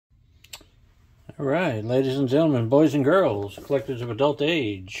All right, ladies and gentlemen, boys and girls, collectors of adult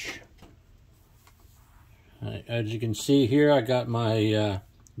age. As you can see here, I got my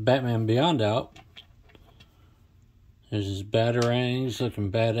Batman Beyond out. There's his batarangs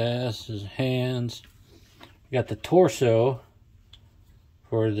looking badass, his hands. Got the torso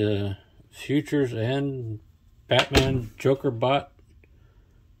for the Futures and Batman Joker bot,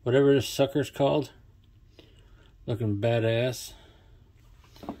 whatever this sucker's called. Looking badass.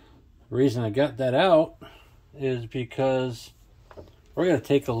 The reason I got that out is because we're going to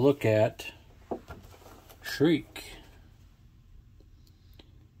take a look at Shriek.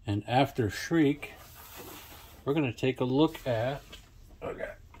 And after Shriek, we're going to take a look at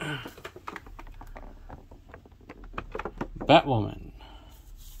Batwoman.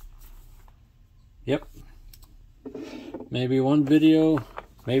 Yep. Maybe one video,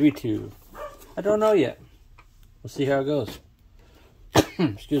 maybe two. I don't know yet. We'll see how it goes.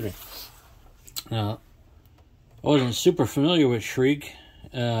 Excuse me. Now, I wasn't super familiar with Shriek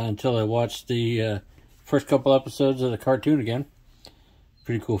until I watched the first couple episodes of the cartoon again.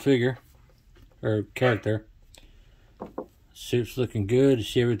 Pretty cool figure, or character. Suit's looking good. You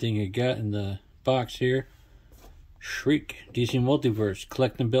see everything you got in the box here. Shriek, DC Multiverse,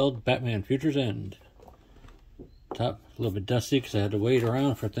 collect and build, Batman Futures End. Top, a little bit dusty because I had to wait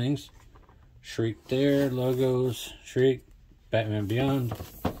around for things. Shriek there, logos, Shriek, Batman Beyond.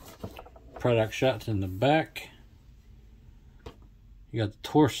 Product shots in the back. You got the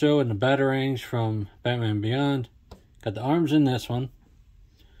torso and the batarangs from Batman Beyond. Got the arms in this one.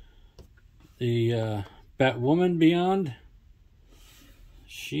 The Batwoman Beyond.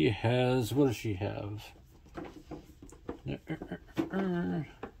 She has, what does she have?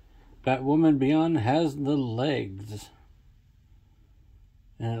 Batwoman Beyond has the legs.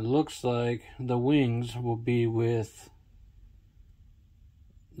 And it looks like the wings will be with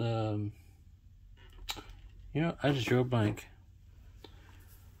you know, I just drew a blank.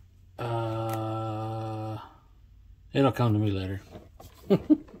 It'll come to me later.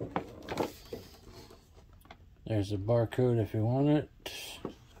 There's a barcode if you want it.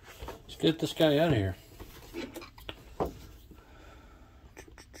 Let's get this guy out of here.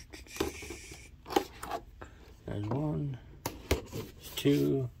 There's one. There's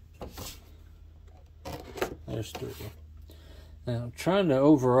two. There's three. Now, I'm trying to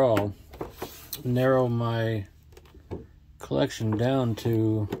overall narrow my collection down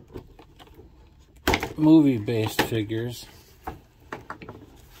to movie-based figures.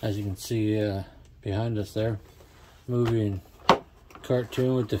 As you can see behind us there, movie and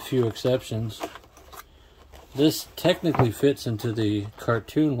cartoon with a few exceptions. This technically fits into the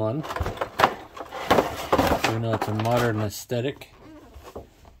cartoon one, even though it's a modern aesthetic.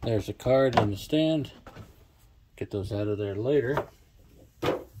 There's a card and a stand. Get those out of there later.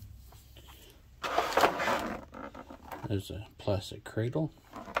 There's a plastic cradle.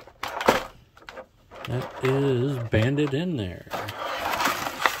 That is banded in there.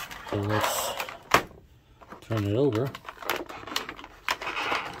 So let's turn it over.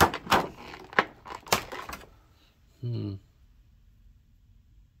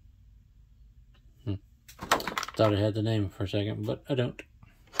 Thought I had the name for a second, but I don't.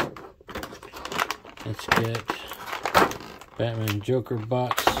 Let's get Batman Joker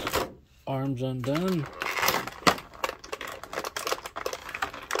bot's arms undone.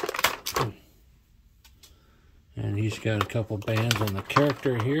 And he's got a couple bands on the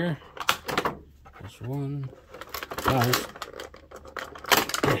character here. There's one. Oh,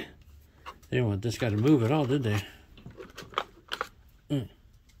 they didn't want this guy to move at all, did they?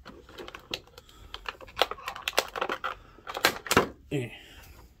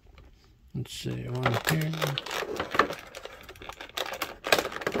 Let's see, one here.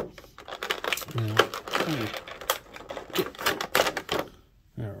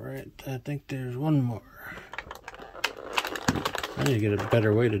 Alright, I think there's one more. I need to get a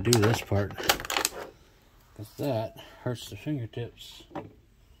better way to do this part, because that hurts the fingertips.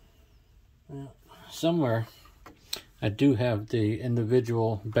 Well, somewhere I do have the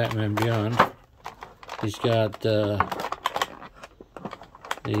individual Batman Beyond. He's got the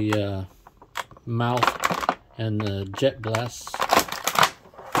mouth and the jet blasts.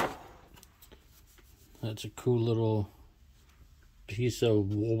 That's a cool little piece of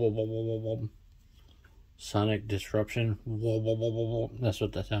sonic disruption. That's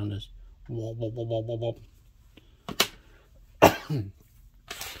what that sound is.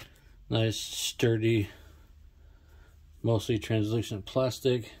 Nice, sturdy, mostly translucent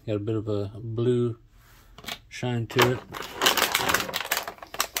plastic. Got a bit of a blue shine to it.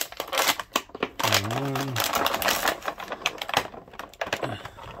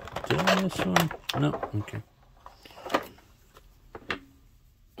 this one? No, okay.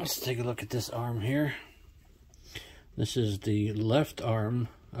 Let's take a look at this arm here. This is the left arm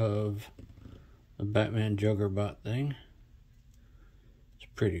of the Batman Joker bot thing. It's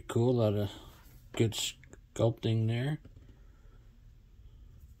pretty cool, a lot of good sculpting there.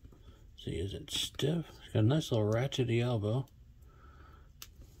 See, is it stiff? It's got a nice little ratchety elbow.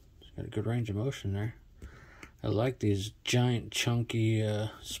 It's got a good range of motion there. I like these giant chunky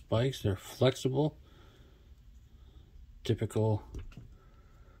spikes. They're flexible. Typical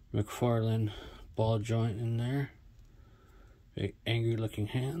McFarlane ball joint in there. Big angry looking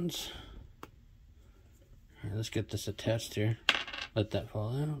hands. Alright, let's get this attached here. Let that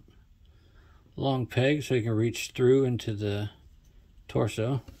fall out. Long peg so you can reach through into the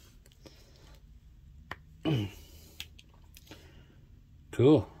torso.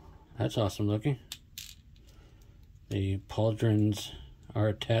 Cool. That's awesome looking. The pauldrons are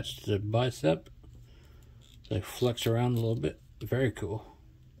attached to the bicep. They flex around a little bit. Very cool.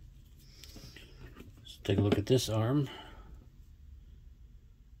 Let's take a look at this arm.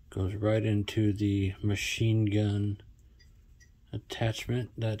 Goes right into the machine gun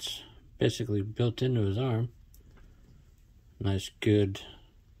attachment that's basically built into his arm. Nice good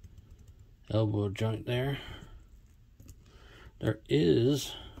elbow joint there. There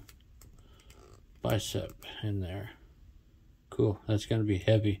is bicep in there. Cool. That's going to be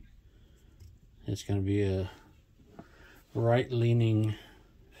heavy. It's going to be a right-leaning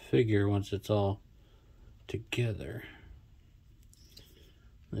figure once it's all together.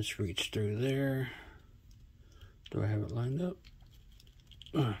 Let's reach through there. Do I have it lined up?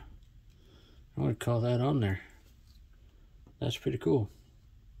 I want to call that on there. That's pretty cool.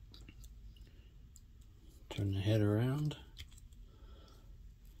 Turn the head around.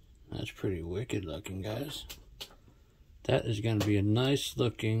 That's pretty wicked looking, guys. That is going to be a nice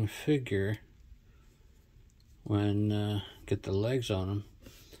looking figure when get the legs on him.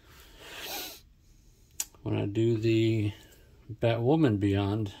 When I do the Batwoman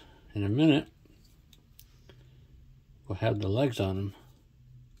Beyond in a minute, we'll have the legs on him.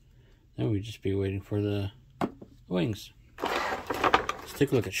 Then we just be waiting for the wings. Let's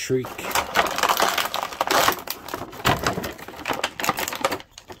take a look at Shriek. Let's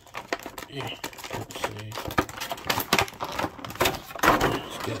see.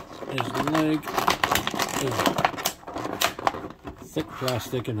 Let's get his leg. There's thick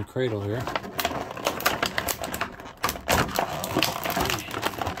plastic in the cradle here.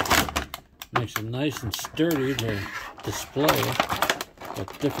 Makes it nice and sturdy to display,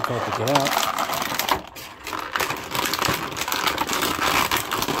 but difficult to get out.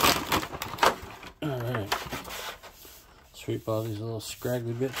 Alright. Sweep all these little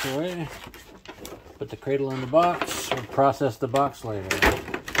scraggly bits away. Put the cradle in the box and process the box later.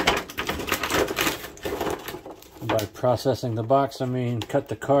 By processing the box, I mean cut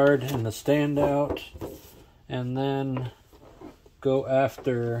the card and the stand out, and then go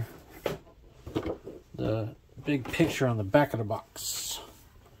after the big picture on the back of the box.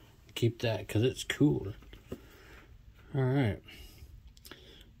 Keep that because it's cool. Alright.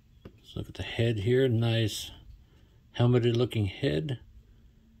 Let's look at the head here. Nice helmeted looking head.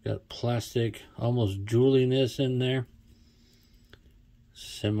 Got plastic, almost jewelliness in there.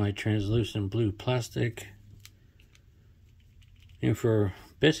 Semi-translucent blue plastic. And for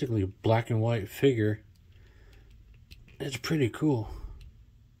basically a black and white figure, it's pretty cool.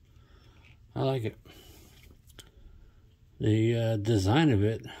 I like it. The design of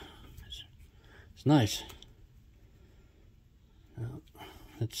it is nice.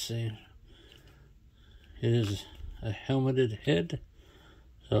 Let's see. It is a helmeted head.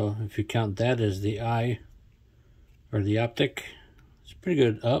 So if you count that as the eye or the optic, it's pretty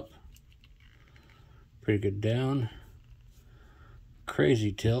good up. Pretty good down.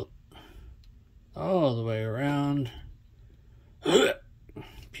 Crazy tilt. All the way around.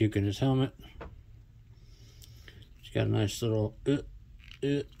 Puking his helmet. He's got a nice little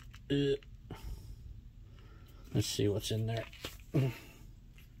Let's see what's in there.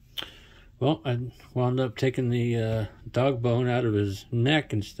 Well, I wound up taking the dog bone out of his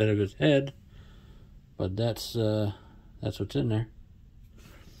neck instead of his head, but that's what's in there.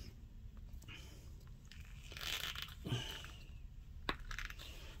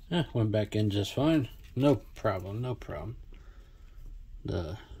 Went back in just fine. No problem, no problem.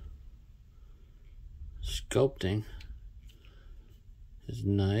 The sculpting is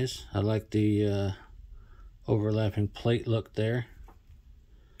nice. I like the overlapping plate look there.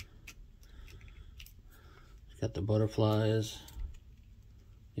 It's got the butterflies.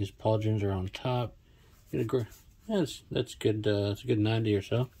 These pauldrons are on top. Get a that's good. It's a good 90 or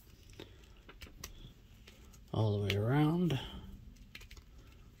so. All the way around.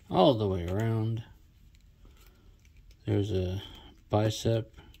 All the way around. There's a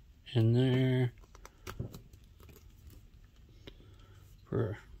bicep in there.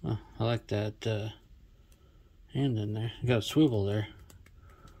 I like that hand in there. You got a swivel there.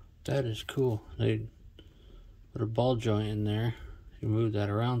 That is cool. They put a ball joint in there. You move that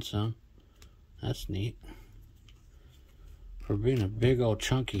around some. That's neat. For being a big old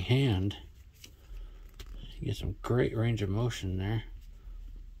chunky hand, you get some great range of motion there.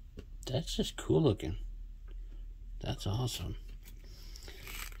 That's just cool looking. That's awesome.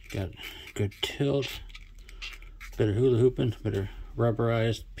 Got good tilt, bit of hula hooping, bit of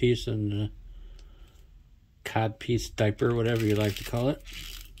rubberized piece and the cod piece diaper, whatever you like to call it.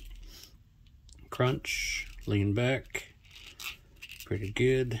 Crunch, lean back, pretty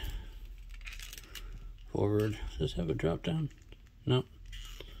good. Forward. Does this have a drop down? Nope.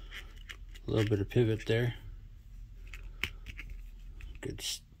 A little bit of pivot there. Good.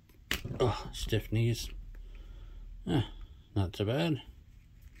 Oh, stiff knees. Not so bad.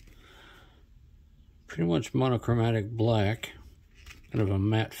 Pretty much monochromatic black. Kind of a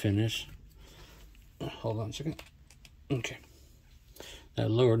matte finish. Hold on a second. Okay.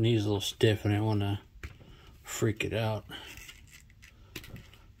 That lower knee's a little stiff and I want to freak it out.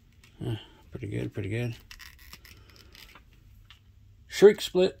 Pretty good, pretty good. Shriek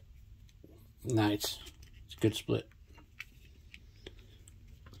split. Nice. It's a good split.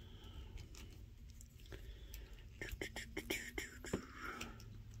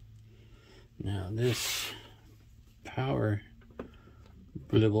 Now this power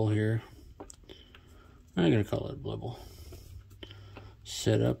blibble here, I'm gonna call it blibble,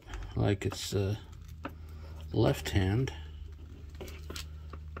 set up like it's left hand.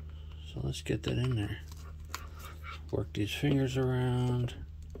 So let's get that in there. Work these fingers around.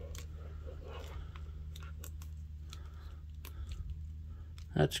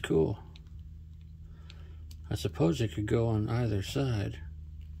 That's cool. I suppose it could go on either side.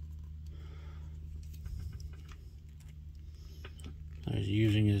 He's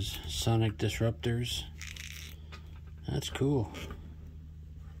using his sonic disruptors. That's cool.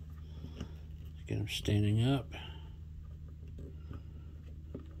 Let's get him standing up.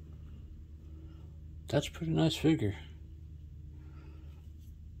 That's a pretty nice figure.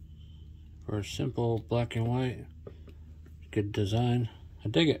 For a simple black and white, good design. I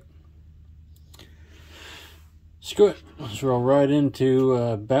dig it. Screw it. Let's roll right into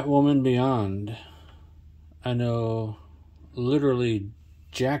Batwoman Beyond. I know literally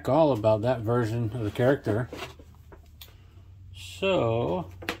jack all about that version of the character. So,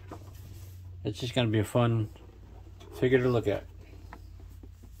 it's just going to be a fun figure to look at.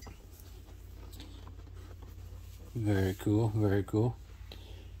 Very cool, very cool.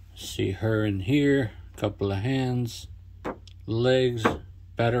 See her in here, couple of hands, legs,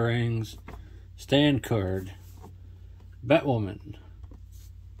 batarangs, stand card, Batwoman.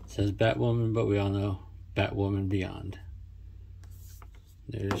 It says Batwoman, but we all know Batwoman Beyond.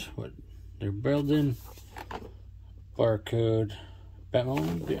 There's what they're building. Barcode,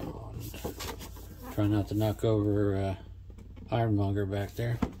 Batwoman Beyond. Try not to knock over Ironmonger back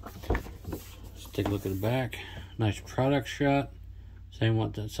there. Let's take a look at the back. Nice product shot. Same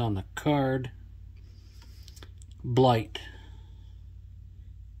one that's on the card. Blight.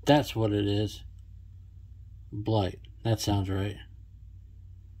 That's what it is. Blight. That sounds right.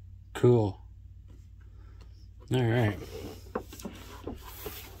 Cool. Alright.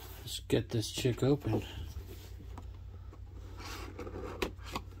 Let's get this chick open.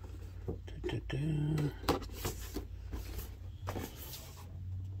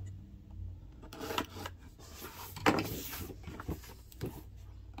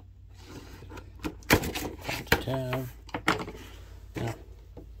 Tab. Now,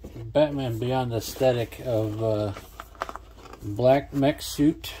 Batman Beyond the aesthetic of black mech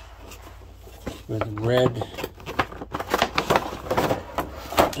suit with red.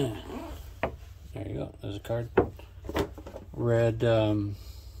 There you go. There's a card. Red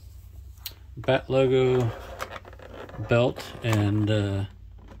bat logo belt and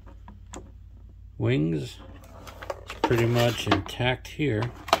wings. It's pretty much intact here.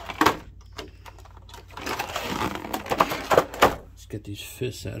 Let's get these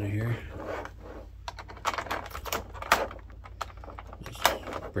fists out of here. Just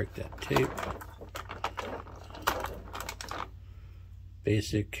break that tape.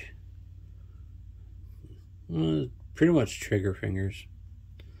 Basic, pretty much trigger fingers,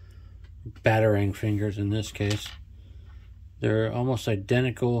 batarang fingers in this case. They're almost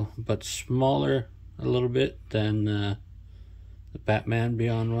identical but smaller a little bit than the Batman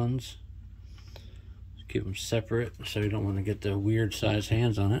Beyond ones. Let's Keep them separate so you don't want to get the weird size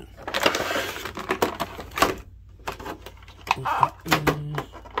hands on it.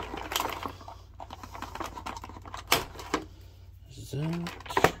 Is that?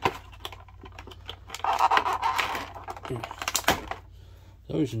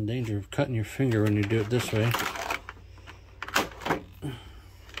 Always in danger of cutting your finger when you do it this way.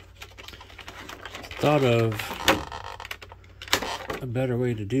 Thought of a better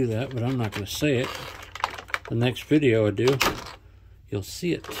way to do that, but I'm not going to say it. The next video I do, you'll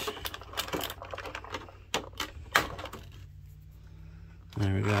see it.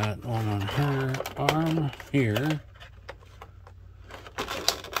 There we got one on her arm here.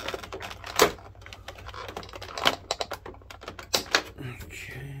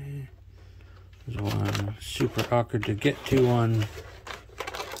 Okay. There's one super awkward to get to one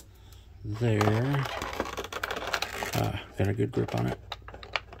there. Got a good grip on it.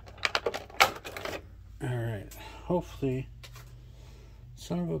 Alright, hopefully,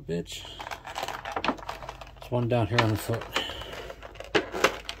 son of a bitch. There's one down here on the foot.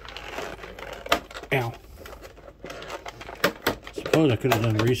 Ow. Suppose I could have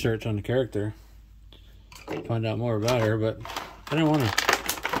done research on the character, find out more about her, but I didn't want to.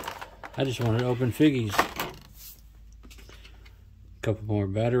 I just wanted to open figgies. A couple more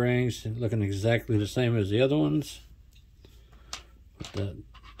batarangs, looking exactly the same as the other ones. Put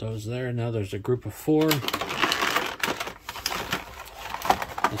those there. Now there's a group of 4.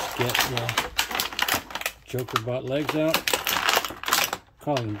 Let's get the Jokerbot legs out.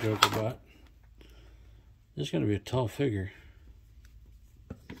 Calling him Jokerbot. This is going to be a tall figure.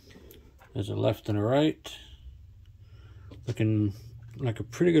 There's a left and a right. Looking like a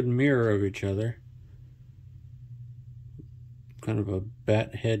pretty good mirror of each other. Kind of a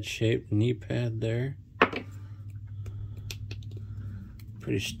bat head shaped knee pad there.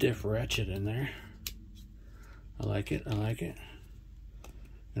 Pretty stiff ratchet in there. I like it, I like it.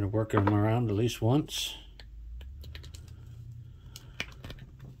 Gonna work them around at least once.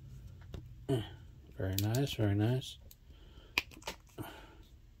 Very nice, very nice.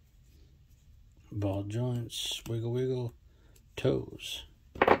 Ball joints, wiggle wiggle, toes.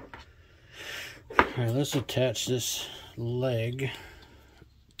 Alright, let's attach this leg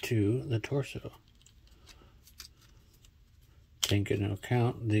to the torso. Take into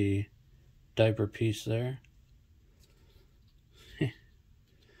account the diaper piece there.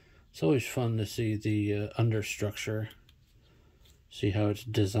 It's always fun to see the understructure, see how it's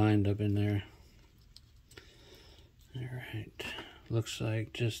designed up in there. Alright, looks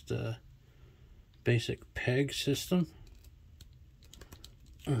like just a basic peg system.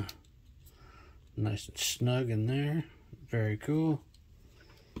 Nice and snug in there. Very cool.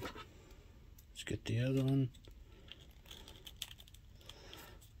 Let's get the other one.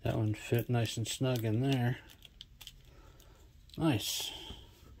 That one fit nice and snug in there. Nice.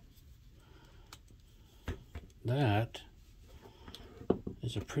 That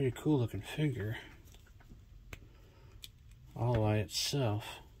is a pretty cool looking figure all by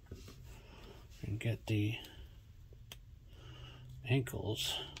itself. And get the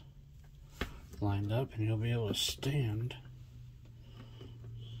ankles lined up and you'll be able to stand.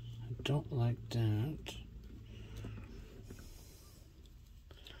 I don't like that.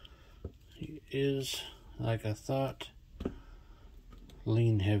 He is, like I thought,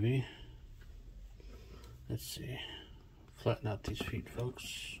 lean heavy. Let's see. Flatten out these feet,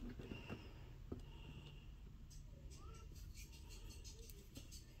 folks.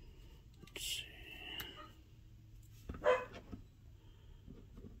 Let's see.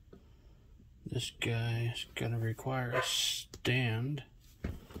 This guy is gonna require a stand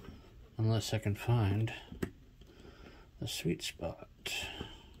unless I can find a sweet spot.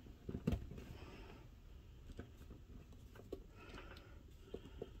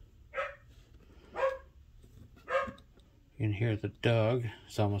 You can hear the dog.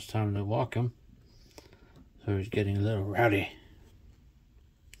 It's almost time to walk him. So he's getting a little rowdy.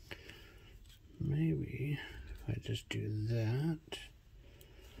 Maybe if I just do that.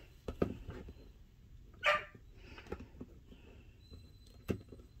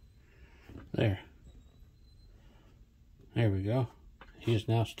 There. There we go. He is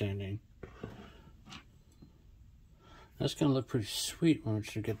now standing. That's going to look pretty sweet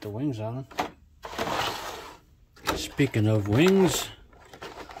once you get the wings on him. Speaking of wings,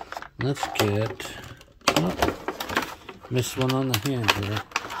 let's get... Oh, missed one on the hand here.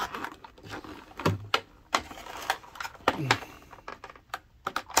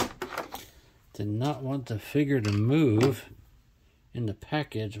 Did not want the figure to move in the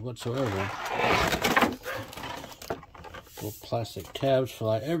package whatsoever. Little plastic tabs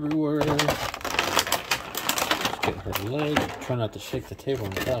fly everywhere. Get her leg. Try not to shake the table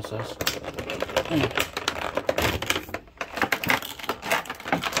in the process.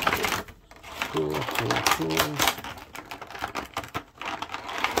 Cool, cool, cool.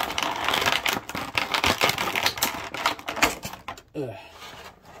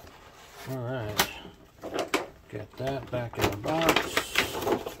 Alright. Get that back in the box.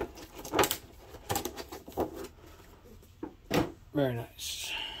 Very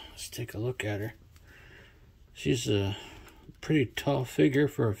nice. Let's take a look at her. She's a pretty tall figure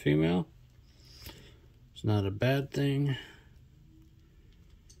for a female. It's not a bad thing.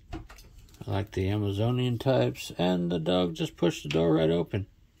 I like the Amazonian types, and the dog just pushed the door right open.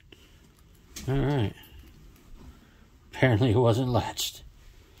 Alright. Apparently it wasn't latched.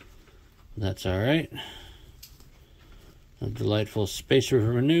 That's alright. The delightful Space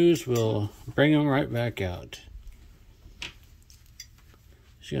River News will bring them right back out.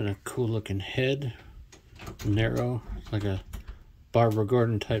 She's got a cool looking head. Narrow, like a Barbara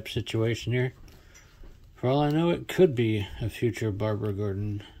Gordon type situation here. For all I know, it could be a future Barbara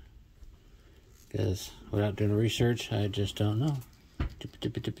Gordon. Because without doing research, I just don't know. Dip,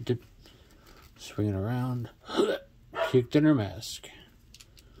 dip, dip, dip. Swinging around. Puked in her mask.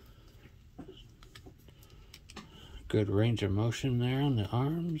 Good range of motion there on the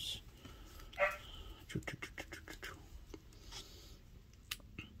arms.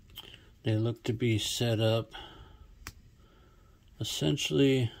 They look to be set up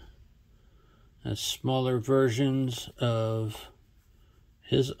essentially as smaller versions of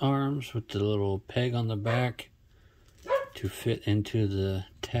his arms with the little peg on the back to fit into the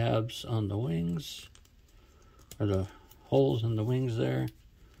tabs on the wings, or the holes in the wings there.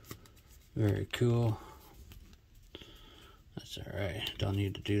 Very cool. That's alright. Don't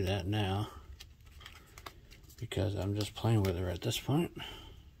need to do that now because I'm just playing with her at this point.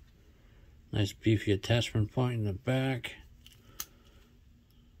 Nice beefy attachment point in the back.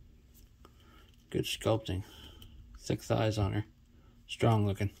 Good sculpting. Thick thighs on her. Strong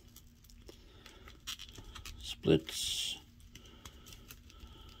looking. Splits.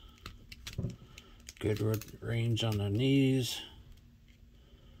 Good range on the knees.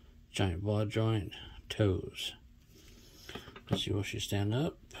 Giant ball joint. Toes. Let's see, will she stand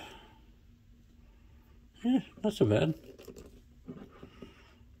up? Yeah, not so bad.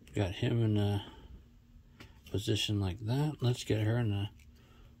 Got him in a position like that. Let's get her in a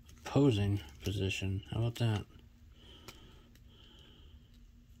posing position. How about that?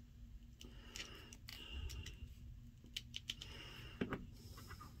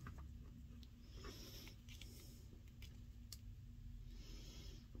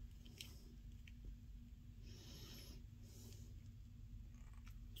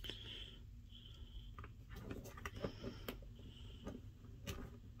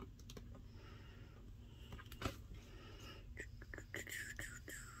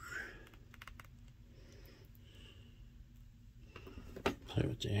 Play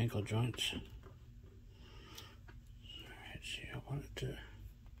with the ankle joints. Alright, see, I want it to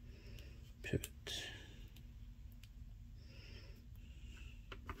pivot.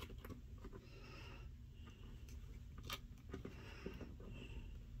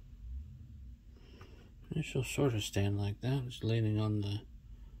 And she'll sort of stand like that. It's leaning on the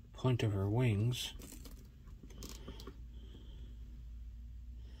point of her wings.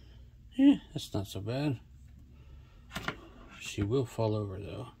 Yeah, that's not so bad. She will fall over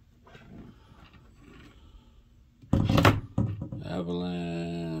though.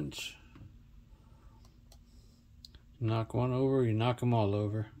 Avalanche. Knock one over, you knock them all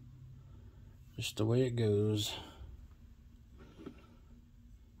over. Just the way it goes.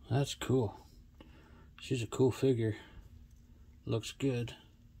 That's cool. She's a cool figure. Looks good.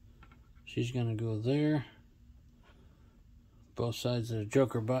 She's gonna go there. Both sides of the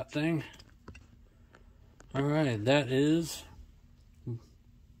Joker bot thing. Alright, that is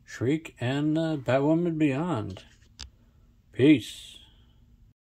Shriek and Batwoman Beyond. Peace.